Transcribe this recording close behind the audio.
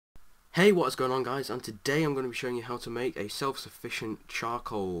Hey, what is going on, guys? And today I'm going to be showing you how to make a self-sufficient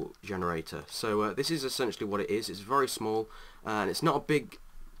charcoal generator. So this is essentially what it is. It's very small and it's not a big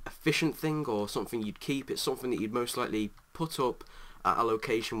efficient thing or something you'd keep. It's something that you'd most likely put up at a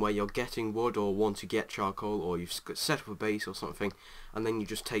location where you're getting wood or want to get charcoal, or you've set up a base or something, and then you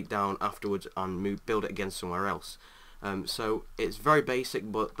just take down afterwards and build it again somewhere else. So it's very basic,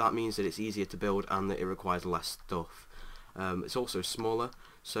 but that means that it's easier to build and that it requires less stuff. It's also smaller.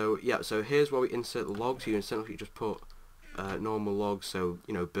 So yeah, so here's where we insert the logs. You essentially just put normal logs, so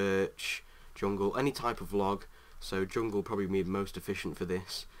you know, birch, jungle, any type of log. So jungle probably be most efficient for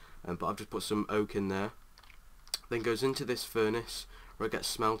this, but I've just put some oak in there. Then goes into this furnace where it gets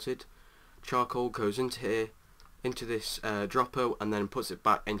smelted. Charcoal goes into here, into this dropper, and then puts it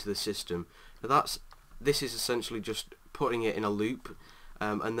back into the system. Now this is essentially just putting it in a loop,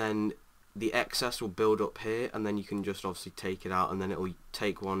 and then the excess will build up here, and then you can just obviously take it out, and then it will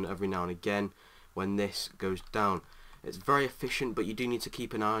take one every now and again when this goes down. It's very efficient, but you do need to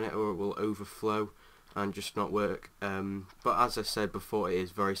keep an eye on it or it will overflow and just not work. But as I said before, it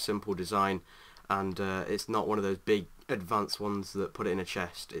is very simple design, and it's not one of those big advanced ones that put it in a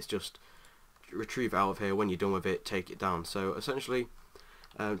chest. It's just retrieve it out of here. When you're done with it, take it down. So essentially,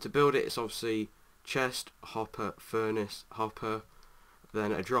 to build it, it's obviously chest, hopper, furnace, hopper,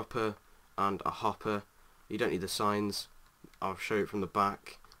 then a dropper and a hopper. You don't need the signs. I'll show you from the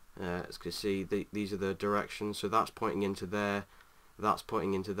back. As you can see, these are the directions. So that's pointing into there, that's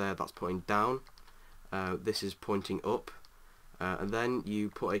pointing into there, that's pointing down. This is pointing up. And then you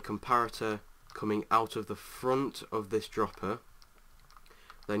put a comparator coming out of the front of this dropper.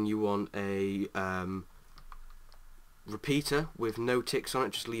 Then you want a repeater with no ticks on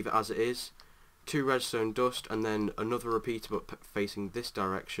it, just leave it as it is. 2 redstone dust, and then another repeater but facing this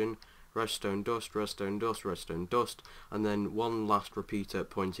direction. Redstone dust, redstone dust, redstone dust, and then one last repeater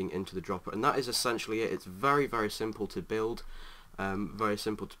pointing into the dropper. And that is essentially it. It's very, very simple to build, very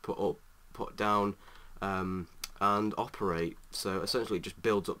simple to put up, put down, and operate. So essentially it just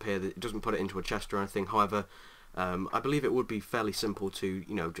builds up here. It doesn't put it into a chest or anything. However, I believe it would be fairly simple to,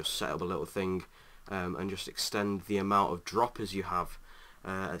 you know, just set up a little thing and just extend the amount of droppers you have.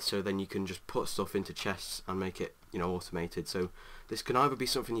 So then you can just put stuff into chests and make it, you know, automated. So this can either be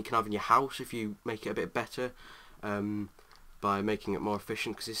something you can have in your house if you make it a bit better, by making it more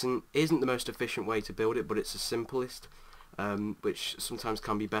efficient, because it isn't the most efficient way to build it, but it's the simplest, which sometimes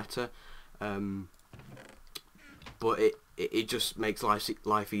can be better, but it just makes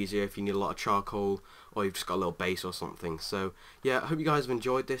life easier if you need a lot of charcoal or you've just got a little base or something. So yeah, I hope you guys have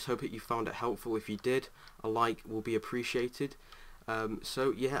enjoyed this. Hope that you found it helpful. If you did, a like will be appreciated.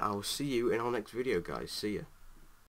 So yeah, I'll see you in our next video, guys. See ya.